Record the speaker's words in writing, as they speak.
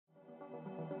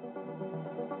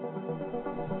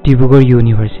Dibrugarh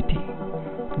University,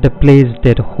 the place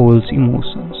that holds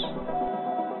emotions.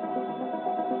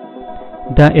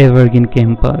 The evergreen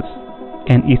campus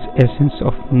and its essence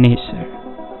of nature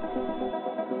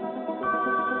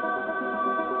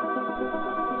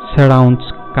surrounds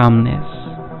calmness.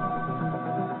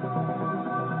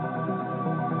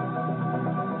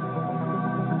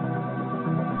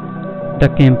 The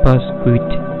campus with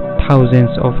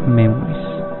thousands of memories,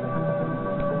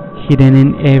 hidden in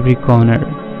every corner,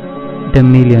 the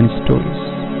million stories.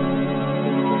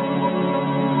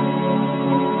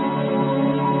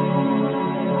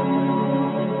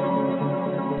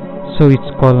 So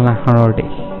it's called Sangrahaloy.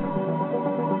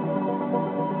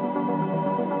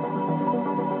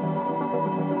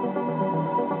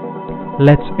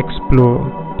 Let's explore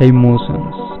the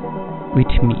emotions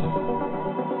with me.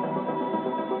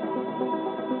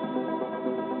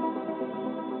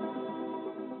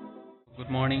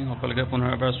 Good morning, সকলকে পুনৰ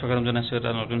এবাৰ স্বাগতম জনাইছো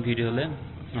এটা নতুন ভিডিঅ'লে।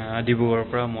 ডিব্ৰুগড়ৰ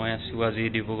পৰা মই আছো আজি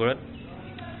ডিব্ৰুগড়ত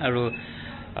আৰু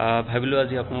ভাবিলো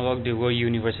আজি আপোনালোকক ডিব্ৰুগড়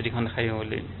ইউনিভাৰ্চিটিখন দেখাই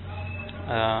হ'লে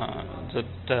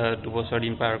য'ত 2 বছৰ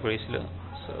দিন পাৰ কৰিছিল।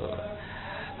 সো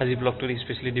আজি ব্লগটো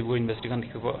স্পেশালি ডিব্ৰুগড় ইউনিভাৰ্চিটিখন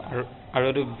দেখিব আৰু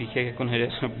এটো বিশেষ একো নহয়,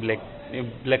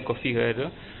 ব্লেক কফি হয় এটো।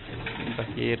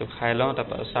 বাকি এটো খাই লওঁ,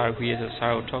 তাৰপা চাৰ হৈ আছে,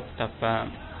 চাৰ উঠক, তাৰপা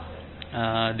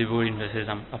ডিব্ৰুগড় ইউনিভাৰ্চিটি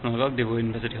যাম। আপোনালোকক ডিব্ৰুগড়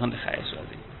ইউনিভাৰ্চিটিখন দেখাই আছো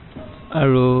আজি।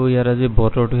 আৰু ইয়াৰ আজি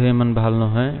বতৰটোহে ইমান ভাল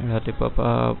নহয়, ৰাতিপুৱা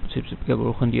পৰা চিপচিপকে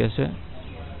বৰষুণ দি আছে।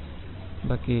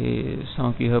 বাকি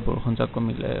চাওঁ কি হয়, বৰষুণ যাক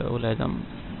কমিলে ওলাই যাম।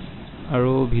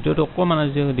 আৰু ভিডিঅ'টো অকমান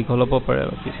আজি দীঘল হ'ব পাৰে,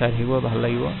 বাকি চাই থাকিব, ভাল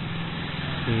লাগিব।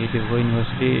 এই ডিব্ৰুগড়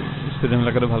ইউনিভাৰ্চিটি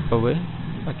ষ্টুডেণ্টবিলাকেতো ভাল পাবই,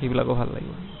 বাকীবিলাকো ভাল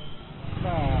লাগিব।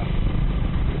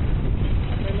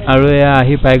 আৰু এয়া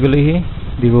আহি পাই গ'লোহি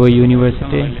ডিব্ৰুগড়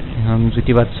ইউনিভাৰ্চিটি, এখন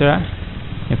জ্যোতি বাটচৰা।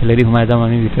 এইফালেদি সোমাই যাম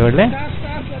আমি ভিতৰলৈ।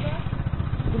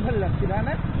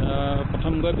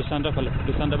 প্ৰথম গৈ বিশান্তৰ ফালে,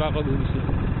 বিশান্তৰ পৰা আকৌ ঘূৰিছোঁ।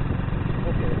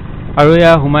 আৰু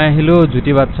এয়া সোমাই আহিলোঁ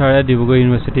জ্যোতি বাটচৰাৰে ডিব্ৰুগড়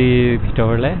ইউনিভাৰ্চিটিৰ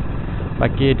ভিতৰলৈ।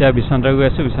 বাকী এতিয়া বিশান্তৰ গৈ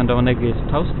আছোঁ, বিশান্ত মানে গেষ্ট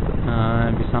হাউচ।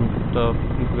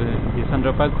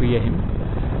 বিশান্তৰ পৰা ঘূৰি আহিম।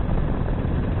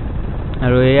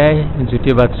 আৰু এয়াই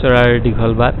জ্যোতি বাটচৰাৰ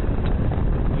দীঘল বাট।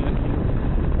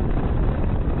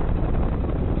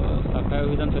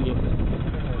 অভিযান চলি আছে।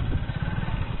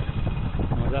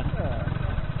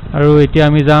 আৰু এতিয়া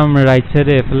আমি যাম ৰাইট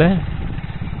চাইডে এইফালে।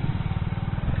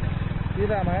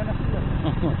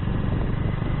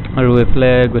 আৰু এইফালে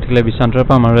গৈ থাকিলে বিশান্তৰ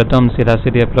পাম আৰু একদম চিধা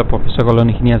চিধি এইফালে প্ৰফেচৰ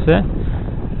কলনীখিনি আছে।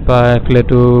 বা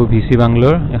এইফালেতো ভিচি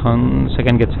বাংলোৰ এখন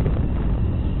ছেকেণ্ড গেট চাগে।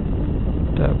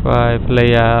 তাৰপৰা এইফালে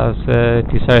এয়া আছে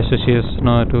টিচাৰ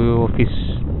এছ'চিয়েশ্যনৰ এইটো অফিচ।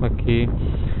 বাকী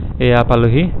এয়া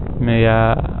পালোহি, এয়া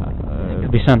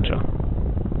বিশান্ত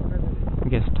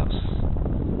গেষ্ট হাউচ।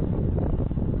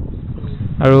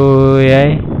 আৰু এয়াই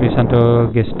বিশান্ত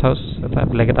গেষ্ট হাউচ। এটা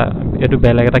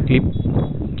বেলেগ এটা ক্লিপ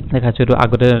দেখাইছোঁ, এইটো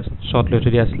আগতে শ্বট লৈ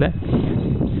থৈ দিয়া আছিলে।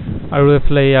 আৰু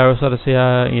এইফালে ইয়াৰ ওচৰত আছে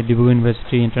ডিব্ৰুগড়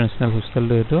ইউনিভাৰ্চিটি ইণ্টাৰনেশ্যনেল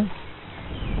হোষ্টেলটো এইটো।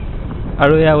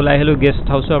 আৰু এয়া ওলাই আহিলোঁ গেষ্ট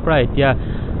হাউচৰ পৰা। এতিয়া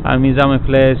আমি যাম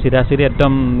এইফালে চিধা চিধি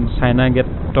একদম চাইনা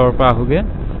গেটৰ পৰা আহোঁগৈ।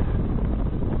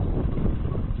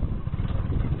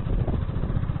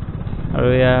 আৰু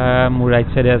এয়া মোৰ ৰাইট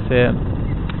চাইডে আছে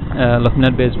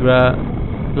লক্ষ্মীনাথ বেজবৰুৱা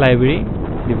লাইব্ৰেৰী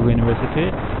ডিব্ৰুগড় ইউনিভাৰ্চিটিৰ।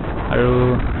 আৰু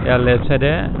ইয়াৰ লেফ্ট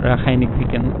চাইডে ৰাসায়নিক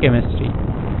বিজ্ঞান কেমেষ্ট্ৰি।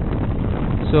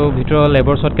 চ' ভিতৰৰ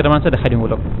লেবৰ শ্বট কেইটামান আছে, দেখাই দিম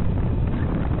অলপ।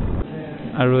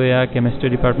 আৰু এয়া কেমেষ্ট্ৰি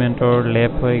ডিপাৰ্টমেণ্টৰ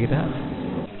লেব হয় এইকেইটা।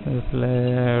 এইফালে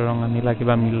ৰঙা নীলা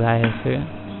কিবা মিলাই আছে,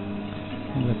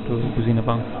 এইবিলাকতো বুজি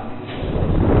নাপাওঁ।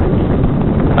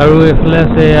 আৰু এইফালে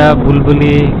আছে এয়া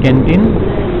বুলবুলি কেণ্টিন,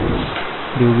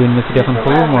 ডিব্ৰুগড় ইউনিভাৰ্চিটি এখন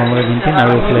সৰু মৰমৰে কেণ্টিন।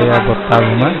 আৰু এইফালে এয়া বৰ্তা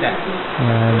ভূমা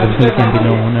বুলবুলি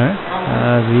কেণ্টিনৰ অ'নাৰ,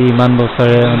 যি ইমান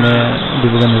বছৰে মানে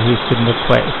ডিব্ৰুগড় ইউনিভাৰ্চিটি ষ্টুডেণ্টক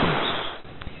খুৱাই আছে।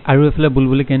 আৰু এইফালে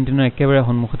বুলবুলি কেণ্টিনৰ একেবাৰে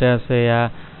সন্মুখতে আছে এয়া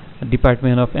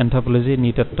ডিপাৰ্টমেণ্ট অফ এন্থ্ৰপলজি,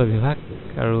 নৃতত্ব বিভাগ।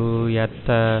 আৰু ইয়াত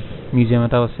মিউজিয়াম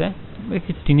এটাও আছে।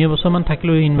 3 বছৰমান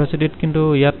থাকিলোঁ ইউনিভাৰ্চিটিত, কিন্তু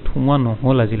ইয়াত সোমোৱা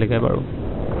নহ'ল আজিলৈকে বাৰু।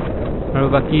 আৰু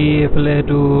বাকী এইফালে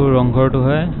সেইটো ৰংঘৰটো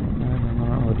হয়,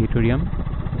 অডিটৰিয়াম।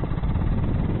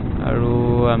 আৰু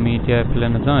আমি এতিয়া এইফালে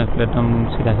নাযাওঁ, এইফালে একদম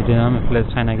চিধা চিধি যাম। এইফালে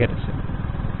চাইনা গেট আছে।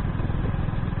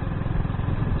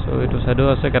 চ' এইটো চাইডো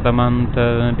আছে কেইটামান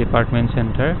ডিপাৰ্টমেণ্ট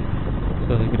চেণ্টাৰ,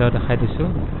 চ' সেইকেইটাও দেখাই দিছোঁ।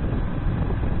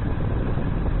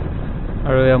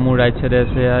 আৰু এয়া মোৰ ৰাইট চাইডে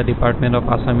আছে department of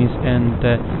Assamese and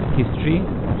history,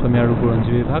 অসমীয়া আৰু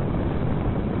বুৰঞ্জী বিভাগ।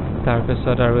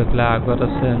 তাৰপিছত আৰু এইফালে আগত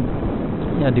আছে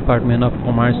department of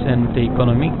commerce and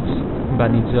economics,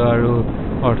 বাণিজ্য আৰু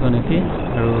অৰ্থনীতি।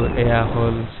 আৰু এয়া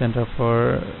হ'ল centre for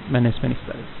management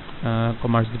studies,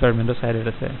 commerce ডিপাৰ্টমেণ্টৰ চাইডত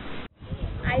আছে।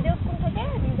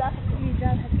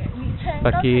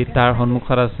 বাকি তাৰ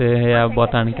সন্মুখত আছে এয়া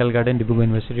বটানিক্যাল গাৰ্ডেন ডিব্ৰুগড়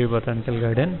ইউনিভাৰ্চিটিৰ বটানিক্যাল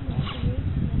গাৰ্ডেন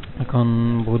এখন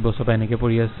বহুত বছৰ পৰা এনেকৈ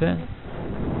পৰি আছে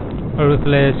আৰু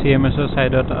এইফালে CMSৰ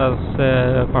ছাইডত আছে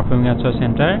পাৰফৰ্মিং আৰ্টছৰ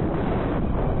চেণ্টাৰ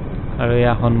আৰু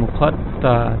এয়া সন্মুখত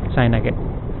চাইনা গেট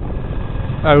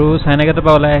আৰু চাইনা গেটৰ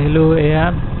পৰা ওলাই আহিলোঁ এয়া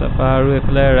তাৰপৰা আৰু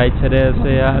এইফালে ৰাইট চাইডে আছে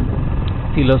এয়া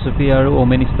ফিলচফি আৰু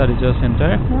ওমেন ষ্টাডিজৰ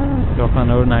চেণ্টাৰ দৰ্শন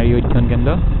আৰু নাৰী অধ্যয়ন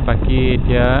কেন্দ্ৰ বাকী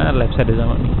এতিয়া লেফ্ট চাইডে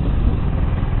যাম আমি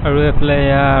আৰু এইফালে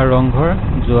এয়া ৰংঘৰ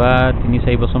যোৱা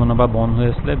 3-4 বছৰমানৰ পৰা বন্ধ হৈ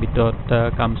আছিলে ভিতৰত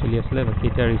কাম চলি আছিলে বাকী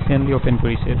এতিয়া ৰিচেণ্টলি অপেন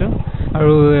কৰিছে এইটো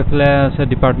আৰু এইফালে আছে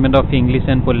department of English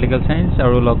and political science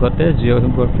আৰু লগতে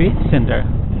জিঅ'গ্ৰাফি চেণ্টাৰ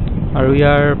আৰু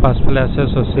ইয়াৰ পাছফালে আছে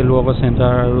ছ'চিয়েল ৱৰ্কৰ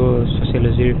চেণ্টাৰ আৰু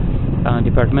ছ'চিয়লজিৰ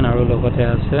ডিপাৰ্টমেণ্ট আৰু লগতে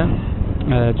আছে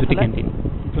জ্যোতি কেণ্টিন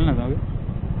নাযাওঁগৈ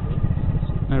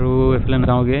আৰু এইফালে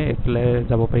নাযাওঁগৈ এইফালে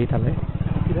যাব পাৰি তালৈ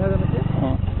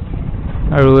অঁ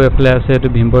আৰু এইফালে আছে এইটো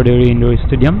ভীমবৰ দেউৰী ইনডোৰ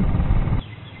ষ্টেডিয়াম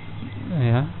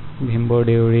এয়া ভীমবৰ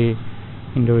দেউৰী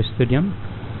ইনডোৰ ষ্টেডিয়াম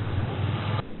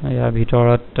ইয়াৰ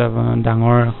ভিতৰত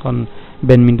ডাঙৰ এখন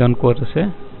বেডমিণ্টন কোৰ্ট আছে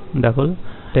ডাবল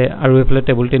আৰু এইফালে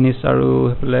টেবুল টেনিছ আৰু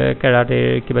এইফালে কেৰাটেৰ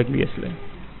কিবা কিবি আছিলে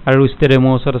আৰু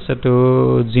ষ্টেডিয়ামৰ ওচৰত আছে তো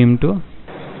জিমটো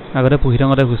আগতে পঢ়ি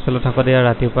থাকোঁতে হোষ্টেলত থাকোঁতে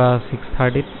ৰাতিপুৱা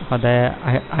 6:30 সদায়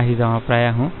আহি যাওঁ প্ৰায়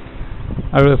আহোঁ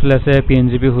আৰু এইফালে আছে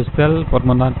PNGP হোষ্টেল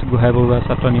পদ্মনাথ গোহাঁই বৰুৱা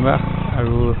ছাত্ৰ নিবাস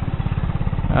আৰু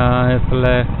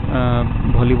এইফালে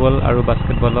ভলীবল আৰু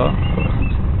বাস্কেটবলৰ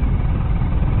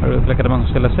আৰু এইফালে কেইটামান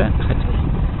হোষ্টেল আছে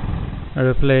আৰু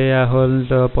এইফালে এয়া হ'ল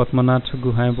পদ্মনাথ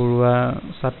গোহাঁই বৰুৱা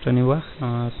ছাত্ৰ নিবাস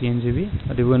PNGP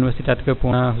ডিব্ৰুগড় ইউনিভাৰ্চিটি তাতকৈ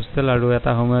পুৰণা হোষ্টেল আৰু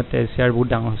এটা সময়ত এছিয়াৰ বহুত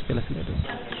ডাঙৰ হোষ্টেল আছিলে এইটো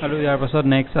আৰু ইয়াৰ পাছত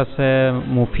নেক্সট আছে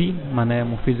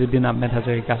মফিজুদ্দিন আহমেদ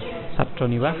হাজৰিকা ছাত্ৰ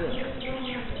নিবাস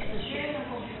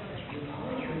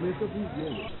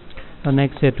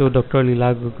নেক্সট এইটো ডক্টৰ লীলা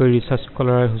গগৈ ৰিচাৰ্চ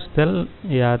স্কলাৰ হোষ্টেল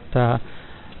ইয়াত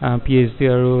PhD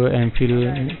আৰু MPhil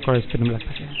কৰা ষ্টুডেণ্টবিলাক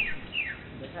থাকে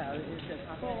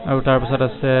আৰু তাৰপাছত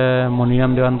আছে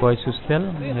মণিৰাম দেৱান বইজ হোষ্টেল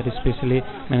ইয়াত স্পেচিয়েলি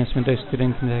মেনেজমেণ্টৰ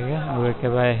ষ্টুডেণ্টখিনি থাকে আৰু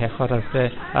একেবাৰে শেষত আছে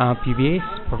PBH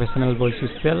প্ৰফেচনেল বইজ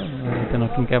হোষ্টেল এতিয়া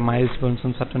নতুনকৈ মাইলছ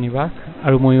বনচন ছাত্ৰ নিবাস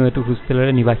আৰু ময়ো এইটো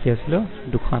হোষ্টেলৰে নিবাসী আছিলোঁ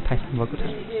 228 নম্বৰ কোঠা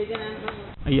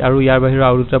আৰু ইয়াৰ বাহিৰেও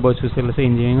আৰু দুটা বইজ হোষ্টেল আছে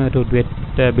ইঞ্জিনিয়াৰিঙৰ এইটো ডুৱেট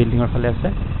বিল্ডিঙৰ ফালে আছে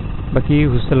বাকী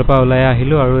হোষ্টেলৰ পৰা ওলাই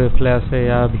আহিলোঁ আৰু এইফালে আছে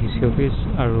ইয়াৰ VC অফিচ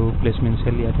আৰু প্লেচমেণ্ট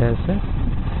চেল ইয়াতে আছে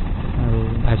আৰু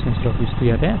ভাইচ চেঞ্চেলৰ অফিচটো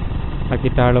ইয়াতে বাকী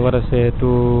তাৰ লগত আছে এইটো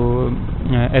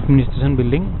এডমিনিষ্ট্ৰেশ্যন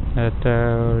বিল্ডিং ইয়াত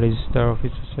ৰেজিষ্টাৰ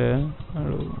অফিচ আছে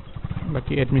আৰু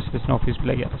বাকী এডমিনিষ্ট্ৰেশ্যন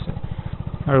অফিচবিলাক ইয়াত আছে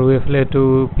আৰু এইফালে এইটো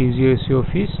PGOC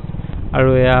অফিচ আৰু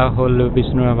এয়া হ'ল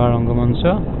বিষ্ণু ৰাভা ৰংগমঞ্চ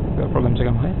প্ৰগ্ৰাম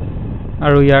চগ্ৰাম হয়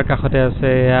আৰু ইয়াৰ কাষতে আছে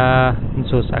এয়া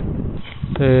জোচাক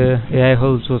এয়াই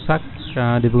হ'ল জোচাক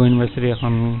ডিব্ৰুগড় ইউনিভাৰ্চিটিৰ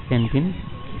এখন কেণ্টিন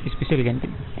স্পেচিয়েল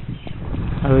কেণ্টিন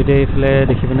আৰু এতিয়া এইফালে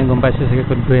দেখি পিনে গম পাইছোঁ চাগে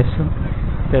ক'ত গৈ আছোঁ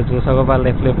এতিয়া জোচাকৰ পৰা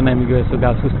লেফ্ট লৈ পিনে আমি গৈ আছোঁ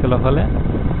গাৰ্লছ হোষ্টেলৰ ফালে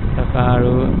তাৰপৰা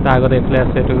আৰু তাৰ আগতে এইফালে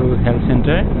আছে এইটো হেল্থ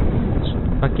চেণ্টাৰ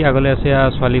বাকী আগলৈ আছে এয়া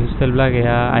ছোৱালী হোষ্টেলবিলাক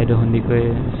এয়া আইদেউ সন্দিকৈ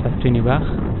ছাত্ৰী নিবাস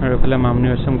আৰু এইফালে মামনি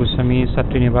ৰয়ছম গোস্বামী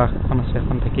ছাত্ৰী নিবাস এখন আছে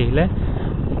এখন থাকি আহিলে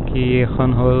কি এখন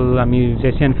হ'ল আমি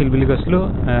জেচিয়ান ফিল্ড বুলি কৈছিলোঁ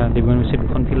ডিব্ৰুগড় ইউনিভাৰ্চিটিত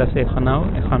দুখন ফিল্ড আছে এখন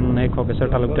এই প্ৰফেচৰ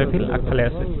তালুকদাৰ ফিল্ড আগফালে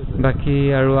আছে বাকী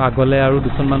আৰু আগলৈ আৰু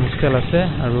দুখনমান হোষ্টেল আছে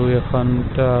আৰু এখন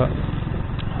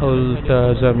হ'ল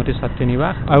জয়মতী ছাত্ৰী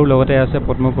নিবাস আৰু লগতে আছে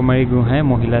পদ্মকুমাৰী গোহাঁই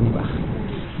মহিলা নিবাস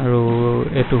আৰু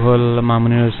এইটো হ'ল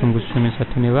মামনি ৰয়ছম গোস্বামী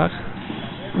ছাত্ৰী নিবাস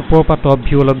ওপৰৰ পৰা টপ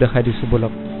ভিউ অলপ দেখাই দিছোঁ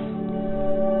বলক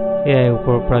এয়াই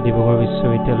ওপৰৰ পৰা ডিব্ৰুগড়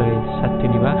বিশ্ববিদ্যালয় ছাত্ৰী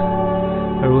নিবাস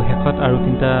আৰু শেষত আৰু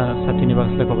 3টা ছাত্ৰী নিবাস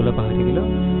আছিলে ক'বলৈ পাহৰি থাকিলোঁ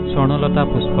স্বৰ্ণলতা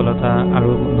পুষ্পলতা আৰু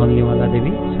নলিনীমালা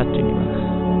দেৱী ছাত্ৰী নিবাস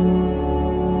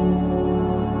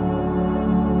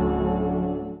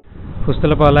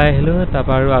হোষ্টেলৰ পৰা ওলাই আহিলোঁ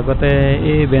তাৰপৰা আৰু আগতে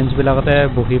এই বেঞ্চবিলাকতে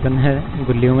বহি পিনে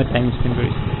গধূলি সময়ত টাইম স্পেণ্ড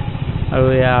কৰিছিলোঁ আৰু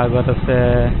ইয়াৰ আগত আছে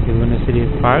ডিব্ৰুগড় ইউনিভাৰ্চিটি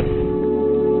পাৰ্ক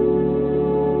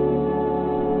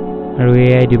আৰু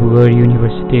এয়াই ডিব্ৰুগড়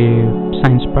ইউনিভাৰ্চিটিৰ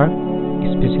science park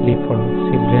specially for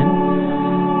children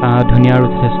ধুনীয়া আৰু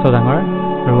যথেষ্ট ডাঙৰ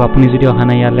আৰু আপুনি যদি অহা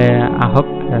নাই ইয়ালৈ আহক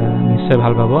নিশ্চয়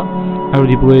ভাল পাব আৰু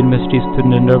ডিব্ৰুগড় ইউনিভাৰ্চিটি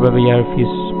ষ্টুডেণ্টৰ বাবে ইয়াৰ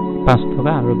ফিজ 5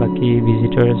 টকা আৰু বাকী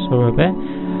ভিজিটৰ্ছৰ বাবে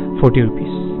 40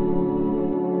 rupees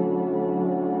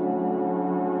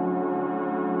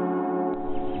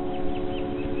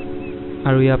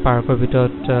আৰু ইয়াৰ পাৰ্কৰ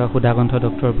ভিতৰত সুধাকণ্ঠ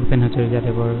ডক্টৰ ভূপেন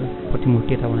হাজৰিকাদেৱৰ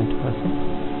প্ৰতিমূৰ্তি এটা বনাই থোৱা আছে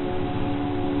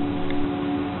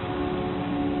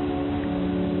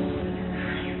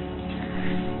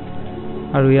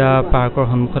আৰু ইয়াৰ পাৰ্কৰ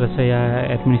সন্মুখত আছে ইয়াৰ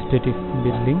এডমিনিষ্ট্ৰেটিভ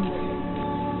বিল্ডিং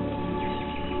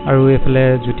আৰু এইফালে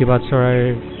জ্যোতিবাদ চৰাইৰ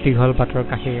দীঘল পাতৰ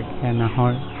কাষে কাষে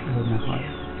নাহৰ আৰু নাহৰ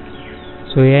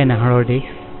চ' এয়াই নাহৰৰ দেশ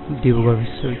ডিব্ৰুগড়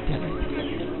বিশ্ববিদ্যালয়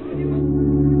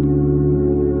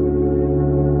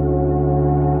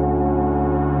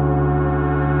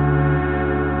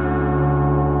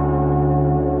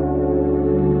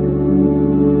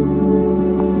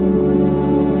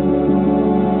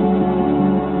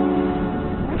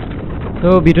তো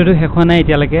ভিডিওটো শেষ হোৱা নাই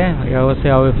এতিয়ালৈকে এয়াও আছে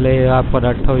আৰু এইফালে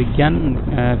পদাৰ্থ বিজ্ঞান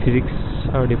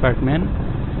ফিজিক্সৰ ডিপাৰ্টমেণ্ট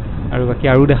আৰু বাকী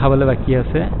আৰু দেখাবলৈ বাকী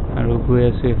আছে আৰু গৈ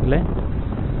আছোঁ এইফালে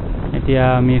এতিয়া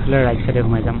আমি এইফালে ৰাইট চাইডে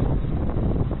সোমাই যাম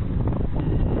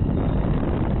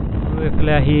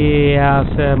এইফালে আহি এয়া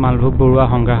আছে মালভোগ বৰুৱা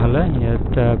সংগ্ৰহালয়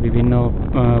ইয়াত বিভিন্ন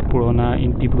পুৰণা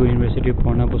ডিব্ৰুগড় ইউনিভাৰ্চিটিৰ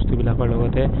পুৰণা বস্তুবিলাকৰ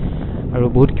লগতে আৰু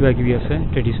বহুত কিবা কিবি আছে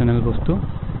ট্ৰেডিশ্যনেল বস্তু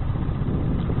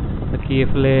বাকী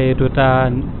এইফালে এইটো এটা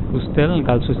hostel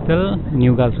girls hostel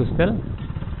new girls hostel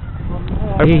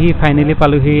আৰু সি ফাইনেলি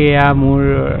পালোহি এয়া মোৰ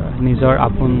নিজৰ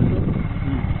আপোন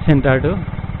চেণ্টাৰটো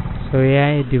চ'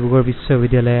 এয়াই ডিব্ৰুগড়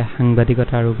বিশ্ববিদ্যালয়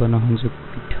সাংবাদিকতা আৰু গণসংযোগ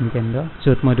বিজ্ঞান কেন্দ্ৰ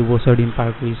য'ত মই 2 বছৰ দিন পাৰ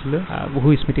কৰিছিলোঁ বহু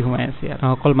স্মৃতি সোমাই আছে ইয়াত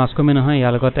অকল মাছ কমে নহয়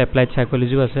ইয়াৰ লগত এপ্লাইড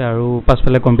চাইকলজিও আছে আৰু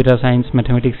পাছফালে কম্পিউটাৰ চায়েন্স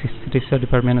মেথমেটিক্স ষ্টেটিষ্টিক্সৰ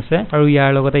ডিপাৰ্টমেণ্ট আছে আৰু ইয়াৰ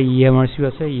লগতে EMRCও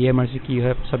আছে EMRC কি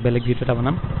হয় চব বেলেগ ভিডিঅ' এটা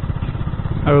বনাম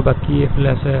আৰু বাকী এইফালে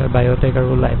আছে বায়'টেক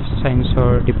আৰু লাইফ চায়েন্সৰ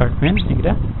ডিপাৰ্টমেণ্ট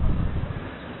এইকেইটা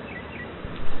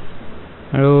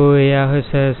আৰু এয়া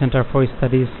হৈছে centre for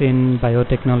studies in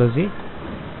biotechnology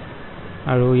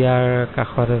আৰু ইয়াৰ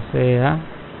কাষত আছে এয়া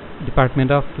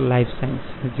ডিপাৰ্টমেণ্ট অফ লাইফ চায়েন্স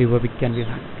জীৱ বিজ্ঞান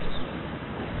বিভাগ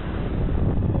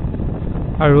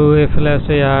আৰু এইফালে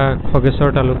আছে ইয়াৰ খগেশ্বৰ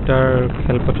তালুকদাৰ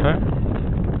খেলপথাৰ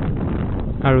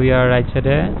আৰু ইয়াৰ ৰাইট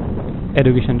চাইডে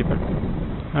এডুকেশ্যন ডিপাৰ্টমেণ্ট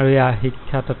আৰু ইয়াৰ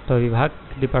শিক্ষা তত্ত্ব বিভাগ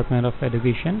ডিপাৰ্টমেণ্ট অফ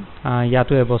এডুকেশ্যন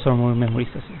ইয়াতো এবছৰ মোৰ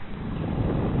মেমৰিজ আছে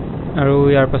আৰু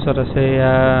ইয়াৰ পাছত আছে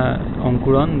এয়া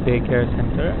অংকুৰণ ডে কেয়াৰ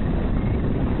চেণ্টাৰ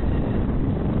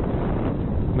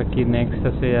বাকী নেক্সট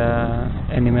আছে এয়া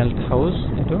এনিমেল হাউচ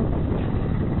এইটো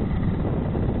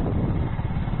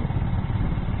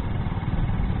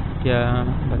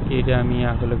বাকী এতিয়া আমি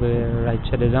আগলৈ গৈ ৰাইট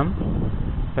চাইডে যাম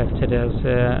ৰাইট চাইডে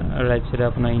আছে ৰাইট চাইডে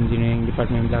আপোনাৰ ইঞ্জিনিয়াৰিং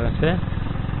ডিপাৰ্টমেণ্টবিলাক আছে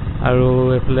আৰু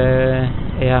এইফালে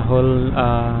এয়া হ'ল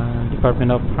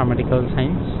ডিপাৰ্টমেণ্ট অফ ফাৰ্মাটিকেল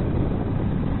চায়েন্স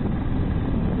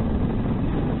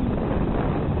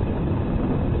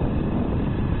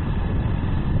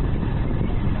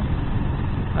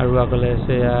আৰু আগলৈ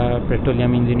আছে এয়া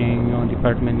পেট্ৰলিয়াম ইঞ্জিনিয়াৰিঙৰ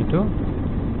ডিপাৰ্টমেণ্ট এইটো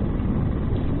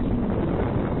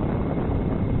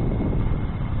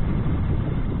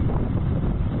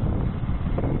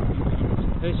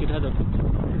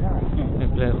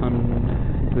এইফালে এখন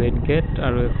ডুৱেট গেট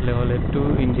আৰু এইফালে হ'ল এইটো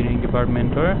ইঞ্জিনিয়াৰিং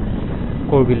ডিপাৰ্টমেণ্টৰ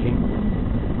ক'ৰ বিল্ডিং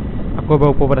আকৌ এবাৰ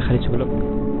ওপৰৰ পৰা দেখাই দিছোঁ বোলক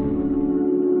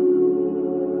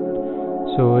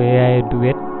চ' এয়াই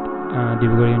ডুৱেট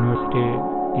ডিব্ৰুগড় ইউনিভাৰ্চিটিৰ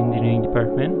ইঞ্জিনিয়াৰিং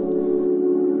ডিপাৰ্টমেণ্ট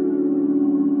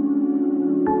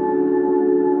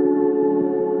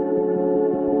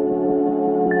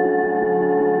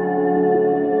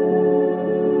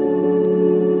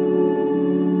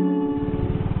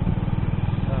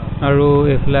আৰু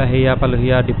এইফালে সেয়া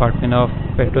পালোহিয়া ডিপাৰ্টমেণ্ট অফ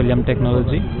পেট্ৰলিয়াম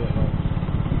টেকনলজি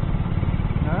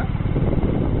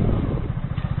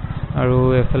আৰু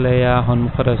এইফালে এয়া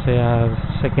সন্মুখত আছে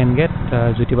ছেকেণ্ড গেট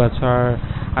জ্যোতিবাছৰ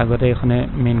আগতে এইখনে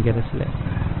মেইন গেট আছিলে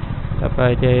তাৰপৰা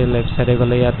এতিয়া লেফ্ট চাইডে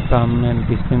গ'লে ইয়াত পাম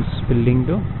ডিষ্টেঞ্চ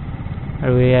বিল্ডিংটো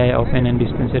আৰু এয়াই open and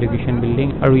distance education building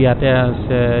আৰু ইয়াতে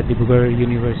আছে ডিব্ৰুগড়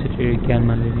ইউনিভাৰ্চিটিৰ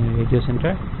জ্ঞানমালিনী ৰেডিঅ'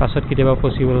 চেণ্টাৰ পাছত কেতিয়াবা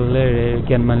পচিবল হ'লে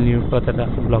জ্ঞানমালিনীৰ ওপৰত এটা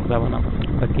ব্লগ এটা বনাম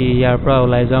বাকী ইয়াৰ পৰা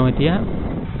ওলাই যাওঁ এতিয়া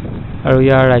আৰু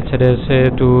ইয়াৰ ৰাইট চাইডে আছে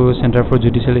এইটো চেণ্টাৰ ফৰ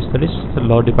জুডিচিয়েল ষ্টাডিজ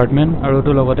ল ডিপাৰ্টমেণ্ট আৰু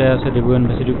এইটো লগতে আছে ডিব্ৰুগড়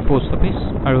ইউনিভাৰ্চিটি পোষ্ট অফিচ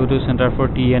আৰু এইটো centre for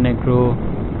T and agro'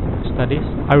 studies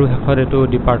আৰু শেষত এইটো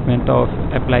ডিপাৰ্টমেণ্ট অফ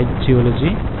এপ্লাইড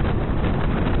জিঅ'লজি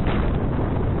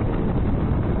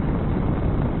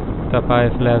তাৰপৰা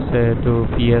এইফালে আছে এইটো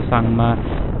PS আংমা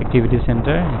এক্টিভিটি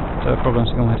চেণ্টাৰ তাত প্ৰগ্ৰাম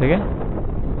চগ্ৰাম হৈ থাকে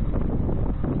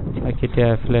এতিয়া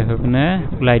এইফালে হৈ পিনে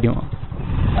ওলাই দিওঁ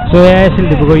চ' এয়াই আছিল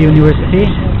ডিব্ৰুগড় ইউনিভাৰ্চিটি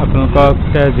আপোনালোকক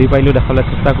যি পাৰিলোঁ দেখাবলৈ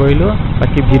চেষ্টা কৰিলোঁ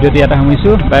বাকী ভিডিঅ'টো ইয়াতে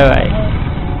সামৰিছোঁ বাই বাই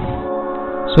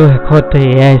চ' শেষত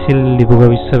এয়াই আছিল ডিব্ৰুগড়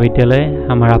বিশ্ববিদ্যালয়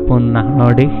আমাৰ আপোন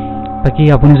নাহৰৰ দেশ বাকী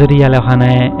আপুনি যদি ইয়ালৈ অহা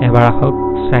নাই এবাৰ আহক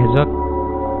চাই যাওক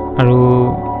আৰু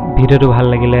ভিডিঅ'টো ভাল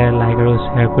লাগিলে লাইক আৰু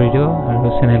শ্বেয়াৰ কৰি দিওঁ আৰু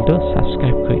চেনেলটো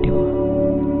ছাবস্ক্ৰাইব কৰি দিব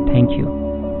থেংক ইউ